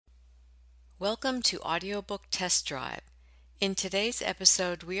Welcome to Audiobook Test Drive. In today's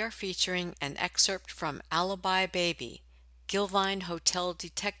episode, we are featuring an excerpt from Alibi Baby, Gilvine Hotel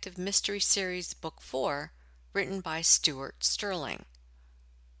Detective Mystery Series Book 4, written by Stuart Sterling.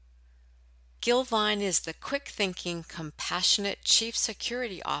 Gilvine is the quick-thinking, compassionate chief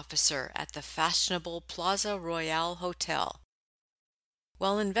security officer at the fashionable Plaza Royale Hotel.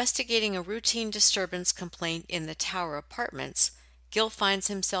 While investigating a routine disturbance complaint in the Tower Apartments, Gil finds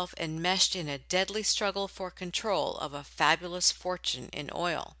himself enmeshed in a deadly struggle for control of a fabulous fortune in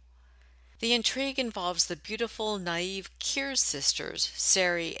oil. The intrigue involves the beautiful, naive Kears sisters,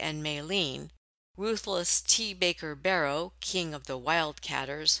 Sari and Maylene, ruthless T. Baker Barrow, king of the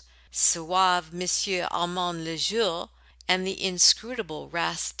Wildcatters, suave Monsieur Armand Lejeune, and the inscrutable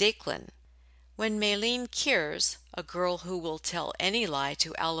Ras Declan. When Maylene Kears, a girl who will tell any lie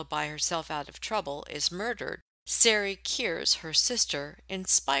to alibi herself out of trouble, is murdered, Sari Kears, her sister,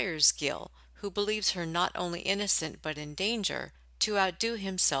 inspires Gil, who believes her not only innocent but in danger, to outdo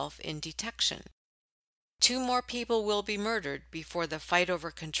himself in detection. 2 more people will be murdered before the fight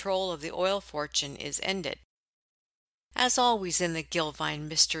over control of the oil fortune is ended. As always in the Gilvine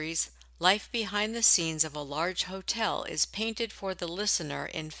mysteries, life behind the scenes of a large hotel is painted for the listener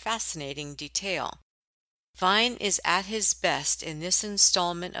in fascinating detail. Vine is at his best in this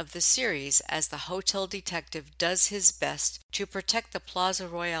installment of the series as the hotel detective does his best to protect the Plaza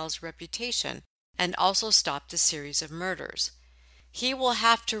Royale's reputation and also stop the series of murders. He will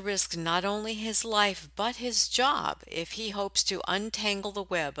have to risk not only his life but his job if he hopes to untangle the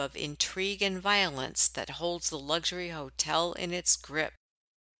web of intrigue and violence that holds the luxury hotel in its grip.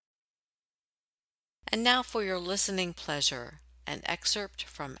 And now for your listening pleasure, an excerpt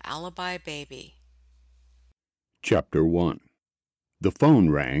from Alibi Baby. Chapter 1. The phone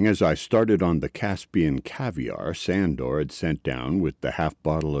rang as I started on the Caspian caviar Sandor had sent down with the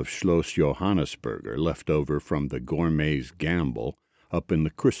half-bottle of Schloss Johannesburger left over from the gourmet's gamble up in the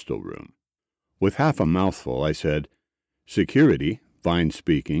crystal room. With half a mouthful, I said, "Security, Vine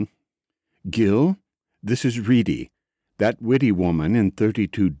speaking." "Gil, this is Reedy. That witty woman in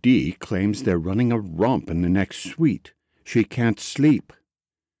 32D claims they're running a romp in the next suite. She can't sleep."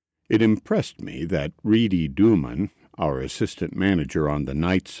 It impressed me that Reedy Duman, our assistant manager on the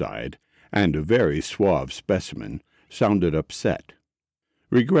night side, and a very suave specimen, sounded upset.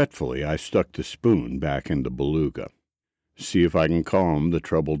 Regretfully, I stuck the spoon back in the beluga. See if I can calm the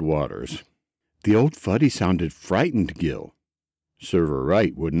troubled waters. "The old fuddy sounded frightened, Gil." "Serve her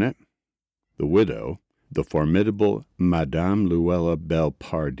right, wouldn't it?" The widow, the formidable Madame Luella Belle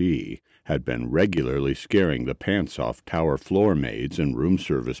Pardee, had been regularly scaring the pants off tower floor maids and room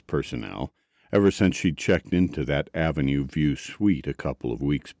service personnel ever since she'd checked into that Avenue View suite a couple of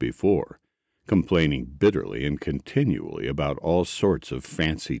weeks before, complaining bitterly and continually about all sorts of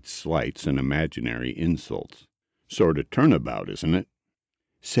fancied slights and imaginary insults. Sort of turnabout, isn't it?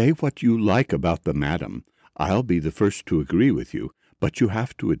 Say what you like about the madam. I'll be the first to agree with you, but you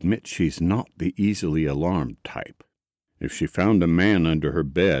have to admit she's not the easily alarmed type. If she found a man under her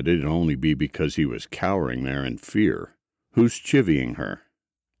bed, it'd only be because he was cowering there in fear. Who's chivying her?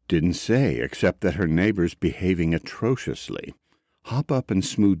 Didn't say, except that her neighbor's behaving atrociously. Hop up and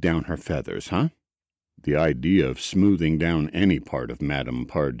smooth down her feathers, huh? The idea of smoothing down any part of Madame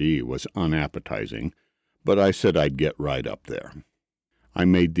Pardee was unappetizing, but I said I'd get right up there. I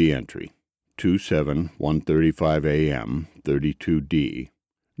made the entry. 2/7/1:35 a.m., 32D,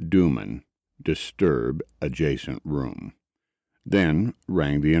 Duman, disturb adjacent room. Then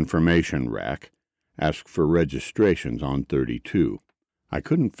rang the information rack, asked for registrations on 32. I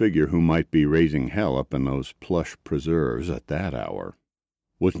couldn't figure who might be raising hell up in those plush preserves at that hour.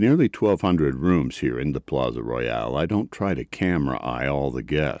 With nearly 1,200 rooms here in the Plaza Royale, I don't try to camera eye all the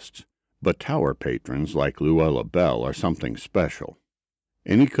guests, but tower patrons like Luella Bell are something special.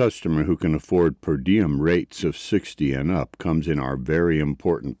 Any customer who can afford per diem rates of 60 and up comes in our very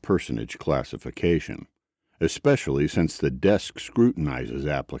important personage classification, especially since the desk scrutinizes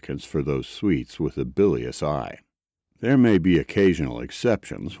applicants for those suites with a bilious eye. There may be occasional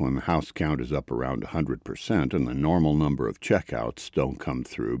exceptions when the house count is up around 100% and the normal number of checkouts don't come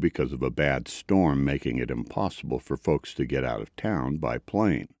through because of a bad storm making it impossible for folks to get out of town by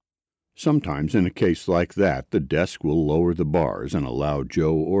plane. Sometimes in a case like that, the desk will lower the bars and allow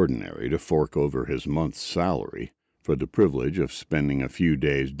Joe Ordinary to fork over his month's salary for the privilege of spending a few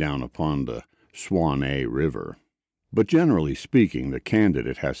days down upon the Swanee River. But generally speaking, the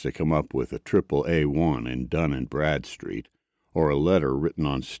candidate has to come up with a triple A1 in Dun and Bradstreet, or a letter written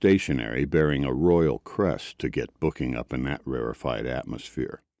on stationery bearing a royal crest to get booking up in that rarefied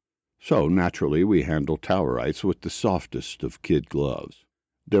atmosphere. So, naturally, we handle Towerites with the softest of kid gloves.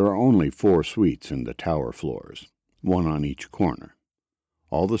 There are only 4 suites in the tower floors, one on each corner.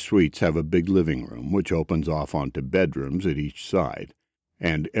 All the suites have a big living room which opens off onto bedrooms at each side,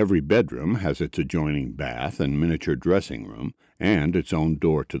 and every bedroom has its adjoining bath and miniature dressing room and its own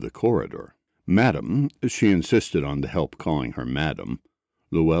door to the corridor. Madame, she insisted on the help calling her Madame,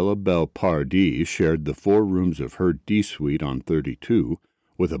 Luella Belle Pardee shared the 4 rooms of her D-suite on 32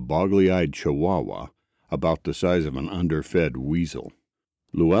 with a boggly-eyed chihuahua about the size of an underfed weasel.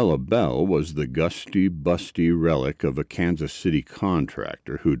 Luella Bell was the gusty, busty relic of a Kansas City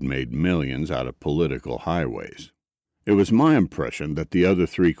contractor who'd made millions out of political highways. It was my impression that the other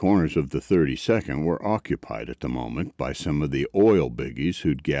 3 corners of the 32nd were occupied at the moment by some of the oil biggies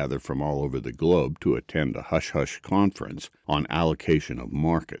who'd gather from all over the globe to attend a hush-hush conference on allocation of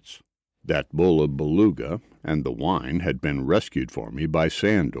markets. That bowl of beluga and the wine had been rescued for me by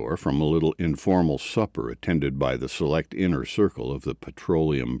Sandor from a little informal supper attended by the select inner circle of the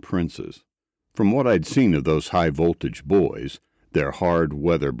petroleum princes. From what I'd seen of those high-voltage boys, their hard,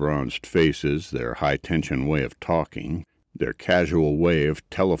 weather-bronzed faces, their high-tension way of talking, their casual way of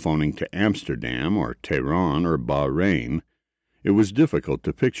telephoning to Amsterdam or Tehran or Bahrain, it was difficult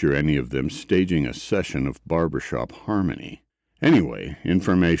to picture any of them staging a session of barbershop harmony. Anyway,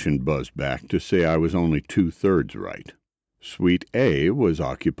 information buzzed back to say I was only 2/3 right. Suite A was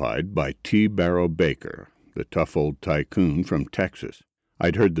occupied by T. Barrow Baker, the tough old tycoon from Texas.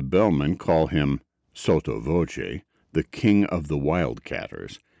 I'd heard the bellman call him, sotto voce, the king of the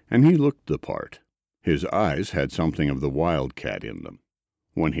wildcatters, and he looked the part. His eyes had something of the wildcat in them.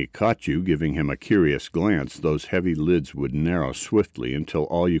 When he caught you giving him a curious glance, those heavy lids would narrow swiftly until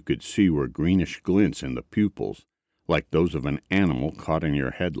all you could see were greenish glints in the pupils, like those of an animal caught in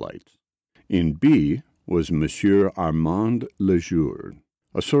your headlights. In B was Monsieur Armand Lejour,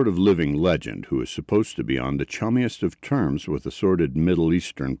 a sort of living legend who is supposed to be on the chummiest of terms with assorted Middle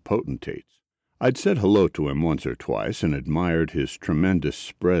Eastern potentates. I'd said hello to him once or twice and admired his tremendous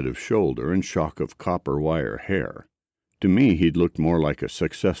spread of shoulder and shock of copper wire hair. To me, he'd looked more like a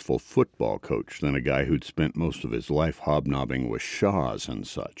successful football coach than a guy who'd spent most of his life hobnobbing with shahs and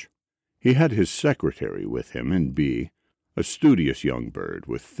such. He had his secretary with him in B, a studious young bird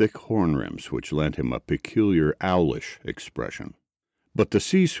with thick horn rims which lent him a peculiar owlish expression. But the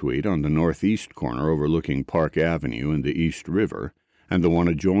C-suite on the northeast corner overlooking Park Avenue and the East River, and the one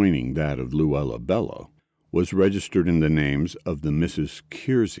adjoining that of Luella Bello, was registered in the names of the Mrs.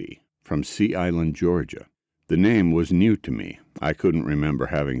 Kiersey from Sea Island, Georgia. The name was new to me. I couldn't remember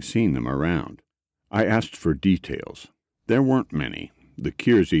having seen them around. I asked for details. There weren't many. The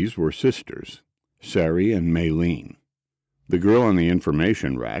Kierseys were sisters, Sari and Maylene. The girl on the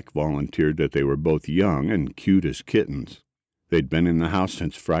information rack volunteered that they were both young and cute as kittens. They'd been in the house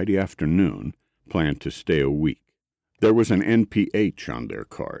since Friday afternoon, planned to stay a week. There was an NPH on their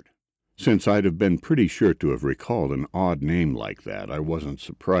card. Since I'd have been pretty sure to have recalled an odd name like that, I wasn't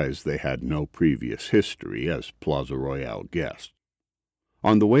surprised they had no previous history as Plaza Royale guests.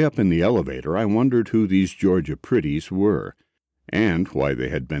 On the way up in the elevator, I wondered who these Georgia pretties were, and why they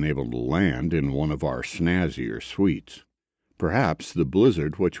had been able to land in one of our snazzier suites. Perhaps the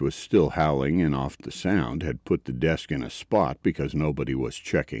blizzard which was still howling in off the Sound had put the desk in a spot because nobody was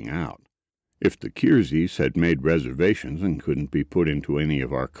checking out. If the Kierseys had made reservations and couldn't be put into any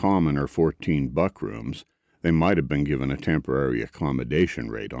of our commoner 14-buck rooms, they might have been given a temporary accommodation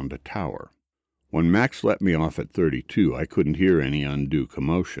rate on the tower. When Max let me off at 32, I couldn't hear any undue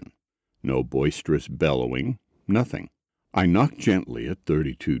commotion. No boisterous bellowing, nothing. I knocked gently at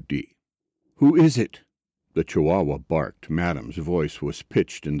 32D. "Who is it?" The chihuahua barked. Madame's voice was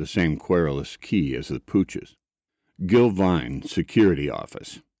pitched in the same querulous key as the pooch's. "Gil Vine, security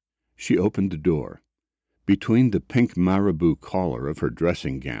office." She opened the door. Between the pink marabou collar of her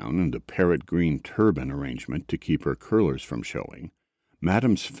dressing gown and the parrot-green turban arrangement to keep her curlers from showing,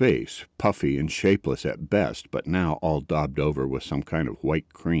 Madame's face, puffy and shapeless at best, but now all daubed over with some kind of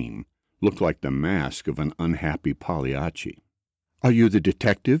white cream, looked like the mask of an unhappy Pagliacci. "Are you the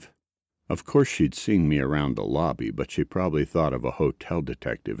detective?" Of course she'd seen me around the lobby, but she probably thought of a hotel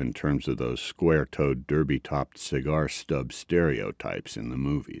detective in terms of those square-toed, derby-topped cigar stub stereotypes in the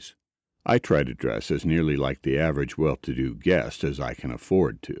movies. I try to dress as nearly like the average well-to-do guest as I can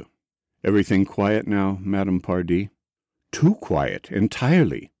afford to. "Everything quiet now, Madame Pardee?" "Too quiet,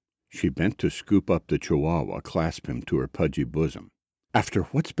 entirely." She bent to scoop up the chihuahua, clasp him to her pudgy bosom. "After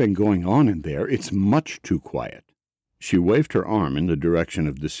what's been going on in there, it's much too quiet." She waved her arm in the direction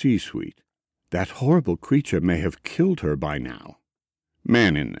of the C-suite. "That horrible creature may have killed her by now."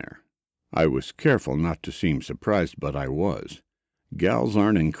 "Man in there." I was careful not to seem surprised, but I was. Gals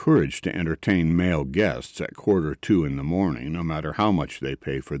aren't encouraged to entertain male guests at 1:45 in the morning, no matter how much they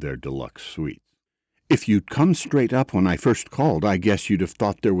pay for their deluxe suites. If you'd come straight up when I first called, I guess you'd have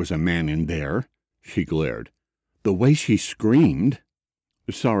thought there was a man in there, she glared. The way she screamed.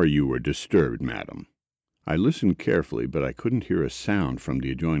 Sorry you were disturbed, madam. I listened carefully, but I couldn't hear a sound from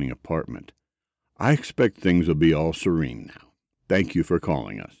the adjoining apartment. I expect things will be all serene now. Thank you for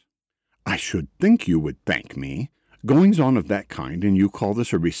calling us. I should think you would thank me. Goings-on of that kind, and you call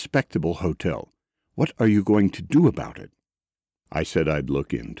this a respectable hotel. What are you going to do about it? I said I'd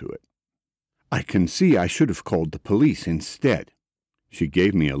look into it. I can see I should have called the police instead. She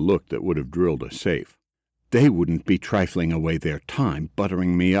gave me a look that would have drilled a safe. They wouldn't be trifling away their time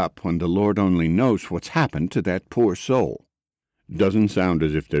buttering me up when the Lord only knows what's happened to that poor soul. Doesn't sound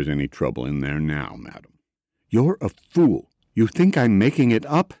as if there's any trouble in there now, madam. You're a fool. You think I'm making it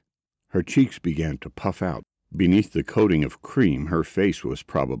up? Her cheeks began to puff out. Beneath the coating of cream, her face was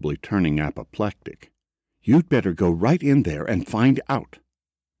probably turning apoplectic. You'd better go right in there and find out.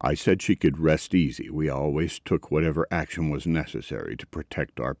 I said she could rest easy. We always took whatever action was necessary to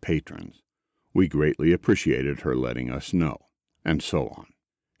protect our patrons. We greatly appreciated her letting us know, and so on.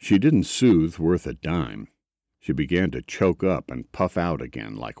 She didn't soothe worth a dime. She began to choke up and puff out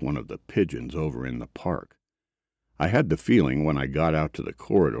again like one of the pigeons over in the park. I had the feeling when I got out to the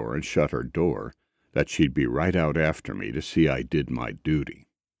corridor and shut her door that she'd be right out after me to see I did my duty.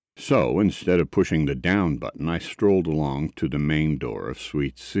 So, instead of pushing the down button, I strolled along to the main door of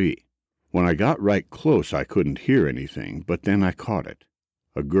Suite C. When I got right close, I couldn't hear anything, but then I caught it.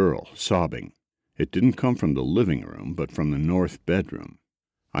 A girl, sobbing. It didn't come from the living room, but from the north bedroom.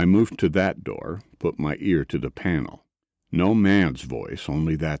 I moved to that door, put my ear to the panel. No man's voice,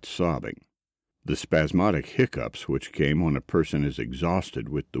 only that sobbing. The spasmodic hiccups which came when a person is exhausted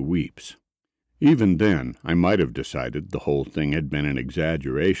with the weeps. Even then, I might have decided the whole thing had been an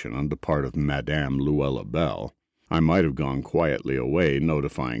exaggeration on the part of Madame Luella Bell. I might have gone quietly away,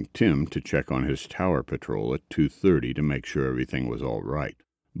 notifying Tim to check on his tower patrol at 2:30 to make sure everything was all right.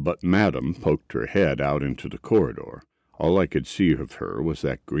 But Madame poked her head out into the corridor. All I could see of her was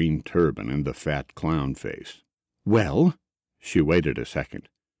that green turban and the fat clown face. Well? She waited a second.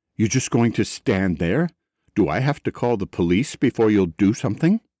 You just going to stand there? Do I have to call the police before you'll do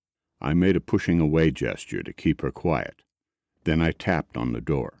something? I made a pushing away gesture to keep her quiet. Then I tapped on the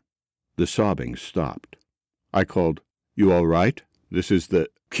door. The sobbing stopped. I called, You all right? This is the...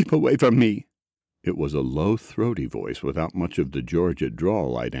 Keep away from me! It was a low, throaty voice without much of the Georgia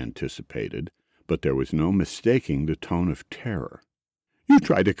drawl I'd anticipated, but there was no mistaking the tone of terror. You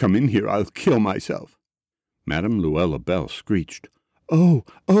try to come in here, I'll kill myself. Madame Luella Bell screeched, Oh,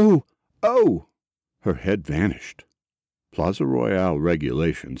 oh, oh! Her head vanished. Plaza Royale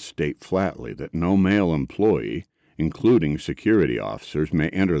regulations state flatly that no male employee, including security officers, may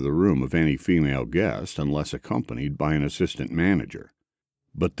enter the room of any female guest unless accompanied by an assistant manager.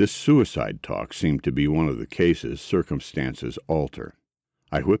 But this suicide talk seemed to be one of the cases circumstances alter.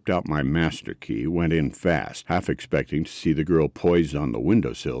 I whipped out my master key, went in fast, half expecting to see the girl poised on the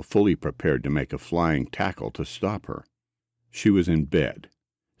windowsill, fully prepared to make a flying tackle to stop her. She was in bed,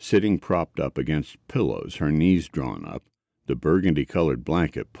 sitting propped up against pillows, her knees drawn up, the burgundy-colored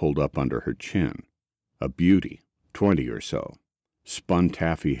blanket pulled up under her chin. A beauty, 20 or so. Spun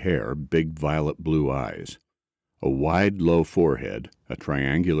taffy hair, big violet-blue eyes. A wide, low forehead, a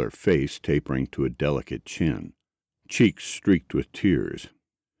triangular face tapering to a delicate chin. Cheeks streaked with tears.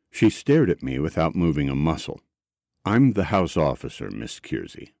 She stared at me without moving a muscle. I'm the house officer, Miss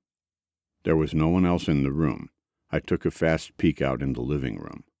Kiersey. There was no one else in the room. I took a fast peek out in the living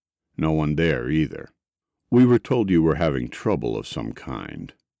room. No one there, either. We were told you were having trouble of some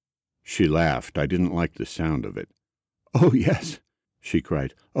kind. She laughed. I didn't like the sound of it. Oh, yes, she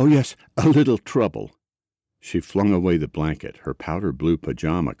cried. Oh, yes, a little trouble. She flung away the blanket. Her powder blue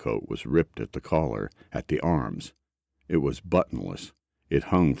pajama coat was ripped at the collar, at the arms. It was buttonless. It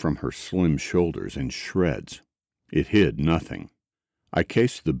hung from her slim shoulders in shreds. It hid nothing. I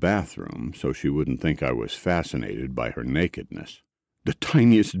cased the bathroom so she wouldn't think I was fascinated by her nakedness. The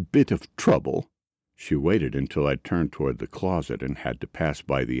tiniest bit of trouble. She waited until I turned toward the closet and had to pass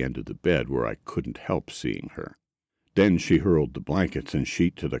by the end of the bed where I couldn't help seeing her. Then she hurled the blankets and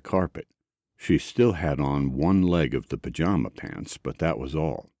sheet to the carpet. She still had on one leg of the pajama pants, but that was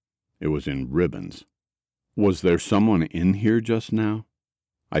all. It was in ribbons. Was there someone in here just now?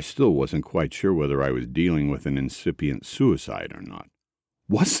 I still wasn't quite sure whether I was dealing with an incipient suicide or not.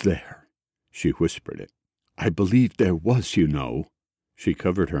 Was there? She whispered it. I believe there was, you know. She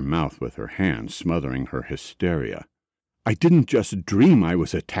covered her mouth with her hand, smothering her hysteria. I didn't just dream I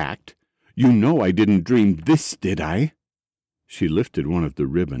was attacked. You know I didn't dream this, did I? She lifted one of the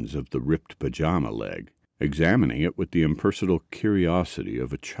ribbons of the ripped pajama leg, examining it with the impersonal curiosity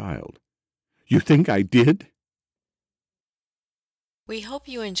of a child. "You think I did?" We hope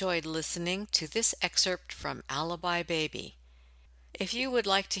you enjoyed listening to this excerpt from Alibi Baby. If you would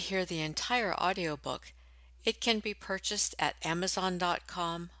like to hear the entire audiobook, it can be purchased at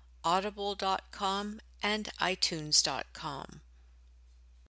Amazon.com, Audible.com, and iTunes.com.